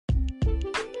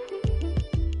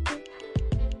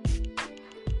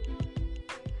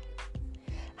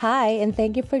Hi, and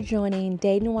thank you for joining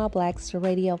Dating While Black's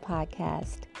radio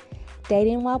podcast.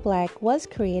 Dating While Black was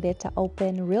created to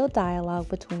open real dialogue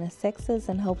between the sexes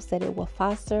in hopes that it will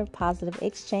foster positive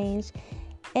exchange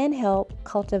and help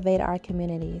cultivate our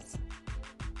communities.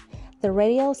 The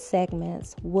radio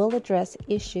segments will address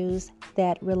issues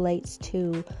that relates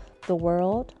to the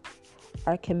world,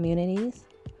 our communities,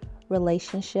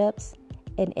 relationships,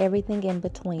 and everything in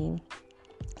between.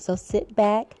 So sit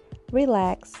back,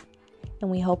 relax, and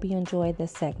we hope you enjoy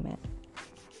this segment.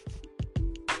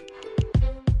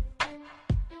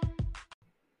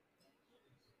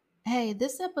 Hey,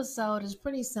 this episode is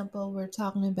pretty simple. We're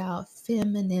talking about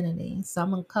femininity. So I'm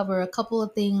going to cover a couple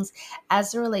of things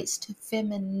as it relates to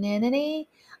femininity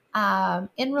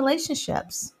in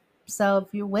relationships. So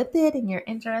if you're with it and you're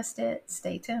interested,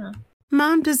 stay tuned.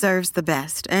 Mom deserves the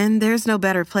best, and there's no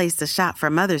better place to shop for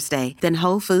Mother's Day than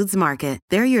Whole Foods Market.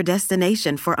 They're your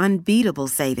destination for unbeatable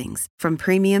savings, from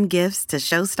premium gifts to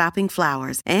show-stopping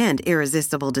flowers and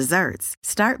irresistible desserts.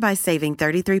 Start by saving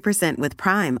 33% with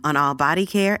Prime on all body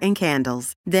care and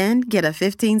candles. Then get a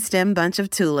 15-stem bunch of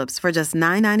tulips for just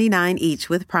 $9.99 each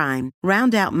with Prime.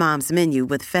 Round out Mom's menu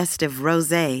with festive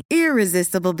rosé,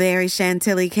 irresistible berry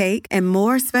chantilly cake, and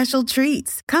more special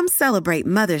treats. Come celebrate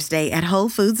Mother's Day at Whole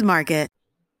Foods Market.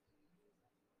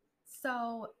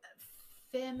 So,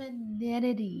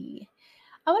 femininity.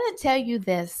 I want to tell you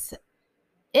this.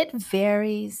 It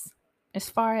varies as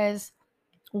far as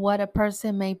what a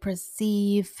person may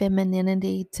perceive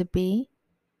femininity to be,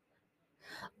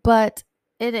 but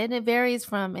it varies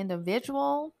from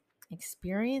individual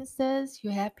experiences.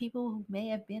 You have people who may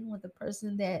have been with a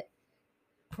person that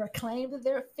proclaimed that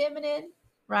they're feminine,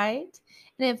 right?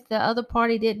 And if the other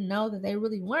party didn't know that they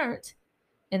really weren't,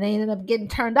 and they ended up getting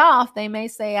turned off, they may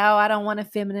say, oh, I don't want a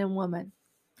feminine woman,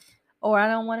 or I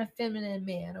don't want a feminine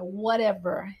man, or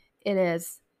whatever it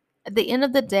is. At the end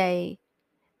of the day,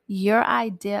 your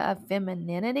idea of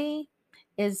femininity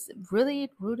is really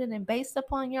rooted and based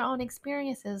upon your own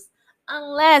experiences,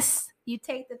 unless you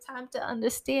take the time to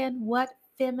understand what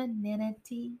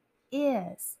femininity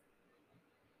is.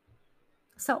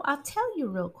 So I'll tell you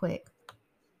real quick.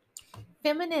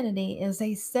 Femininity is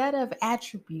a set of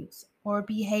attributes or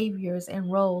behaviors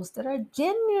and roles that are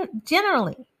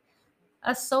generally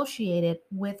associated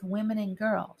with women and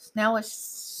girls. Now, it's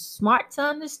smart to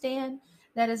understand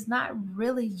that it's not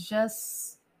really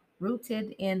just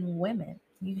rooted in women.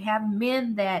 You have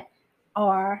men that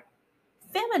are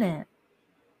feminine.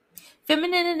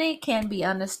 Femininity can be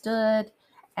understood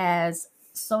as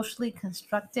socially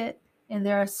constructed, and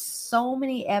there are so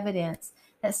many evidence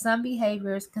that some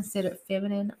behaviors considered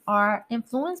feminine are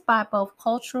influenced by both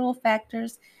cultural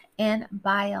factors and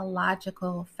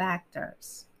biological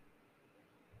factors.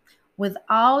 With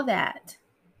all that,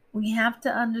 we have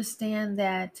to understand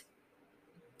that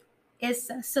it's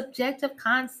a subjective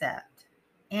concept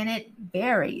and it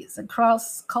varies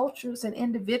across cultures and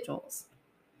individuals.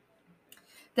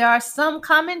 There are some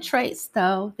common traits,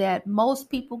 though, that most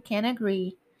people can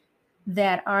agree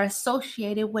that are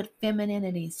associated with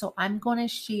femininity. So I'm going to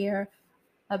share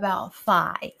about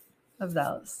 5 of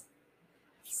those.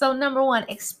 So, number 1,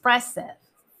 expressive.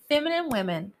 Feminine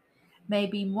women may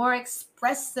be more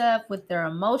expressive with their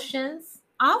emotions,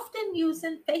 often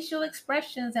using facial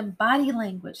expressions and body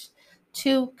language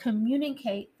to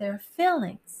communicate their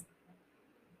feelings.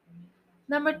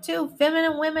 Number 2,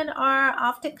 feminine women are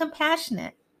often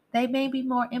compassionate. They may be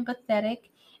more empathetic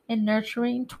and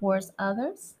nurturing towards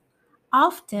others,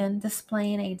 often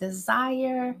displaying a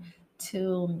desire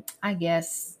to,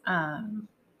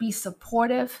 be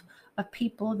supportive of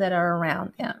people that are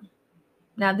around them.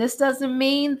 Now, this doesn't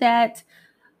mean that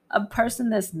a person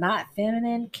that's not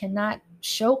feminine cannot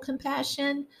show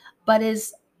compassion, but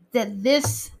is that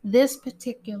this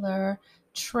particular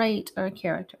trait or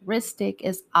characteristic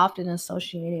is often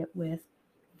associated with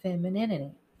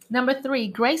femininity. Number 3,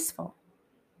 graceful.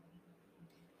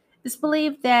 It's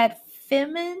believed that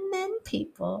feminine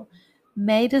people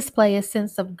may display a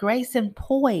sense of grace and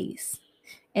poise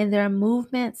in their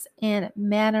movements and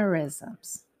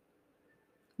mannerisms.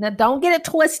 Now, don't get it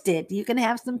twisted. You can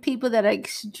have some people that are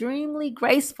extremely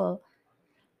graceful,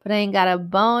 but ain't got a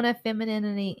bone of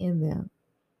femininity in them.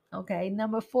 Okay,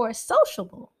 number 4,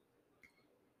 sociable.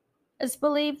 It's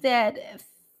believed that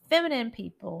feminine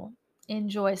people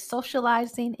enjoy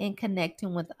socializing and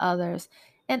connecting with others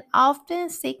and often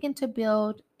seeking to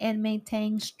build and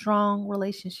maintain strong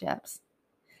relationships.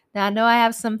 Now, I know I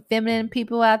have some feminine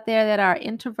people out there that are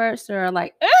introverts that are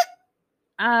like,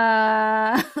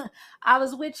 I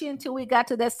was with you until we got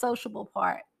to that sociable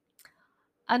part.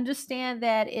 Understand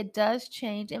that it does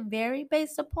change and vary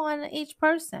based upon each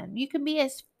person. You can be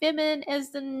as feminine as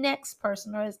the next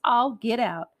person or as all get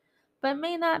out, but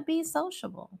may not be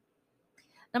sociable.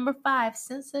 Number 5,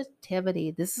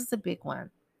 sensitivity. This is a big one.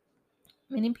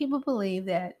 Many people believe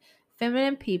that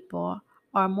feminine people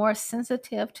are more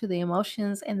sensitive to the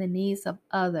emotions and the needs of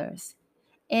others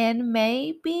and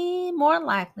may be more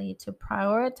likely to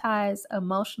prioritize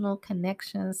emotional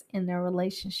connections in their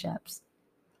relationships.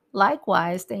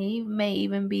 Likewise, they may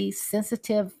even be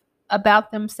sensitive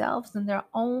about themselves and their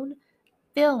own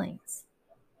feelings.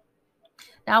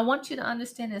 Now, I want you to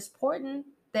understand it's important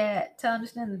to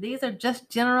understand that these are just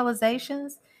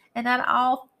generalizations, and not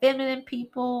all feminine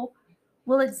people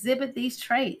will exhibit these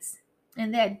traits,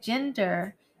 and that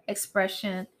gender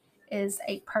expression is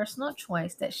a personal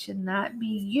choice that should not be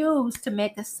used to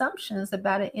make assumptions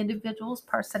about an individual's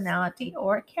personality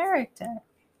or character.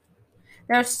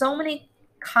 There are so many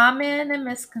common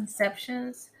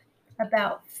misconceptions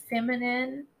about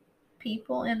feminine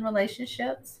people in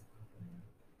relationships.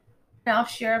 And I'll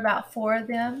share about 4 of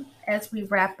them as we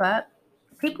wrap up.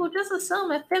 People just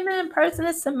assume a feminine person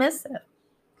is submissive.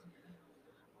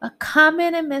 A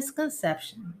common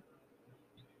misconception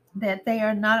that they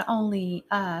are not only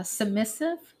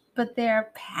submissive, but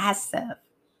they're passive.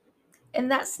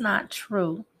 And that's not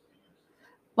true.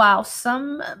 While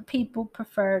some people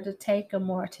prefer to take a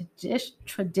more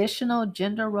traditional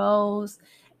gender roles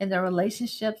in their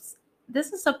relationships,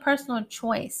 this is a personal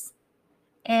choice.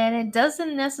 And it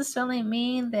doesn't necessarily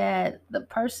mean that the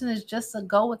person is just a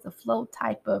go with the flow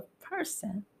type of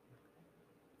person.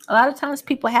 A lot of times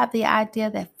people have the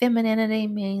idea that femininity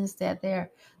means that the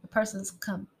person's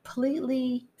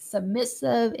completely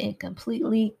submissive and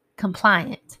completely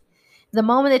compliant. The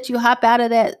moment that you hop out of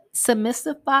that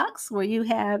submissive box where you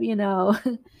have, your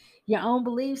own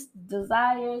beliefs,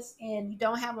 desires, and you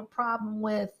don't have a problem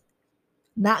with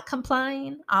not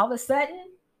complying, all of a sudden,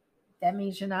 that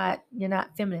means you're not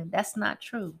feminine. That's not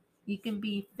true. You can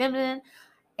be feminine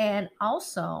and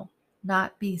also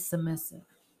not be submissive.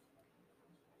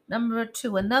 Number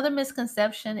 2, another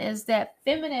misconception is that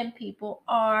feminine people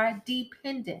are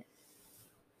dependent.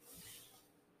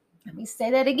 Let me say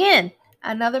that again.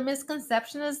 Another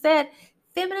misconception is that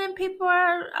feminine people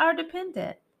are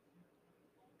dependent.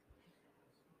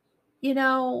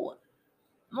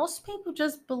 Most people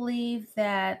just believe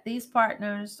that these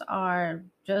partners are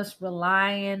just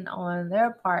relying on their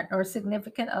partner or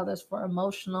significant others for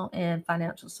emotional and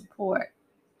financial support.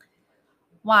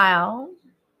 While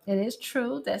it is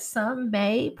true that some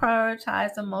may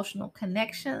prioritize emotional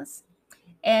connections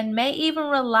and may even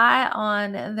rely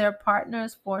on their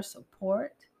partners for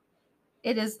support,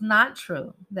 it is not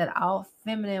true that all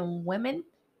feminine women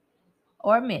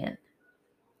or men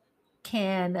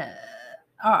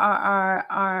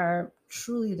are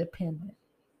truly dependent.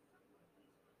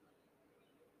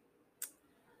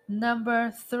 Number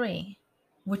 3,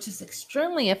 which is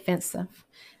extremely offensive,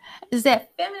 is that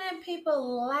feminine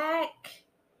people lack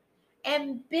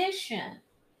ambition.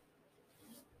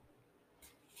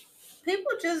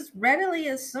 People just readily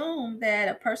assume that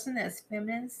a person that's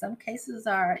feminine, in some cases,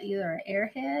 are either an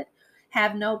airhead,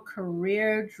 have no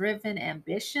career-driven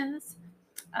ambitions,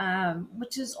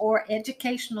 or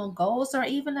educational goals, or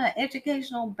even an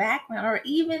educational background, or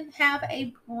even have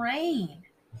a brain.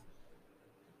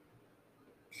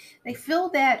 They feel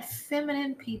that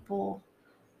feminine people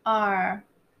are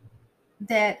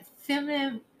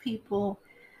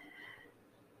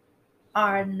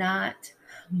not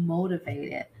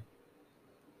motivated.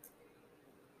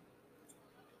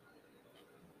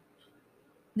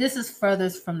 This is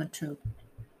furthest from the truth.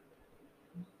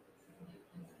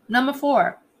 Number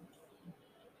 4,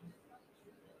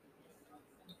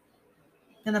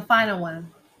 and the final one,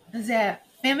 is that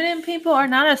feminine people are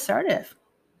not assertive.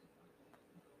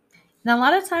 Now, a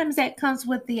lot of times that comes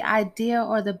with the idea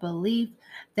or the belief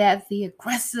that the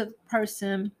aggressive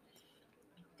person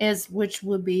which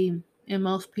would be in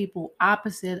most people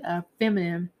opposite of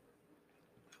feminine,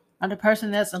 or the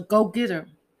person that's a go-getter.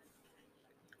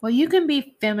 Well, you can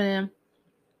be feminine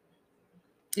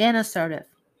and assertive.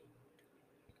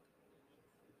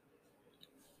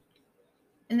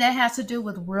 And that has to do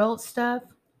with world stuff,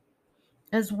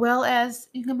 as well as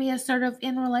you can be assertive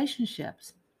in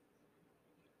relationships.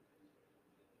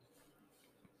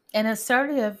 And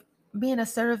being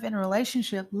assertive in a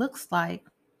relationship looks like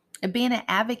being an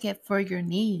advocate for your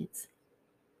needs.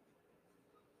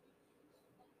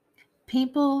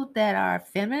 People that are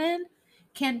feminine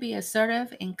can be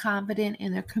assertive and confident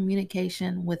in their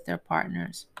communication with their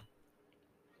partners.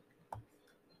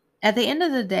 At the end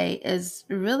of the day, it's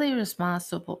really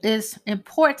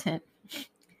important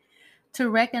to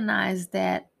recognize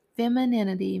that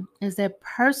femininity is a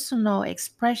personal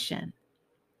expression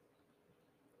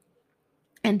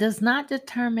and does not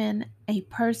determine a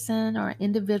person or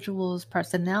individual's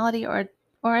personality or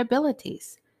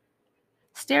abilities.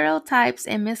 Stereotypes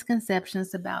and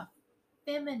misconceptions about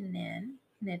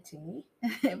femininity,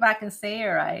 if I can say it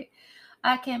right,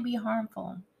 can be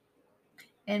harmful.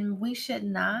 And we should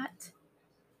not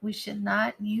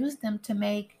use them to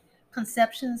make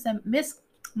conceptions and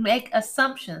make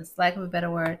assumptions, lack of a better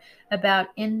word, about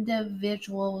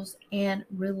individuals and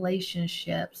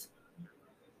relationships.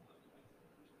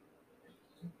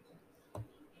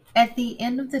 At the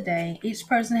end of the day, each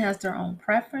person has their own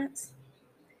preference.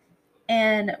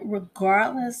 And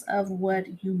regardless of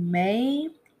what you may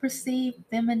perceive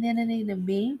femininity to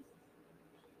be,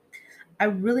 I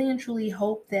really and truly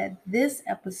hope that this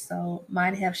episode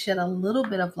might have shed a little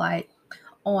bit of light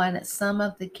on some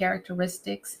of the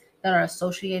characteristics that are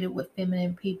associated with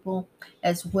feminine people,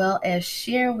 as well as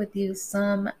share with you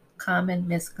some common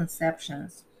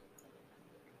misconceptions.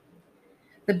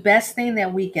 The best thing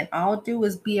that we can all do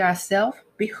is be ourselves,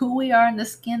 be who we are in the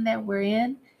skin that we're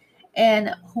in,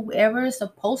 and whoever is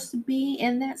supposed to be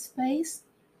in that space,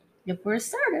 if we're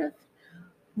assertive,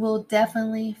 will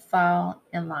definitely fall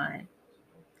in line.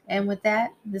 And with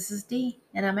that, this is Dee,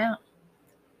 and I'm out.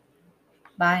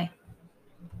 Bye.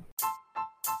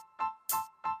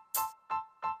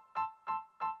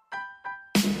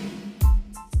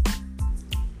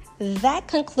 That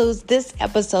concludes this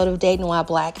episode of Dating While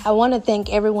Black. I want to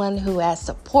thank everyone who has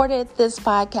supported this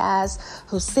podcast,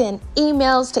 who sent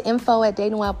emails to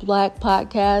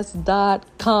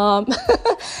info@datingwhileblackpodcast.com,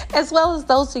 as well as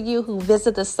those of you who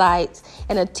visit the site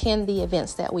and attend the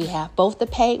events that we have, both the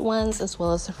paid ones as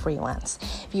well as the free ones.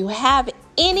 If you have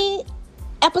any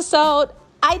episode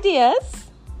ideas,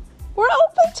 we're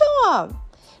open to them.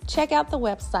 Check out the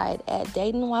website at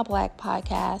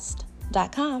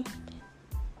datingwhileblackpodcast.com.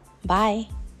 Bye.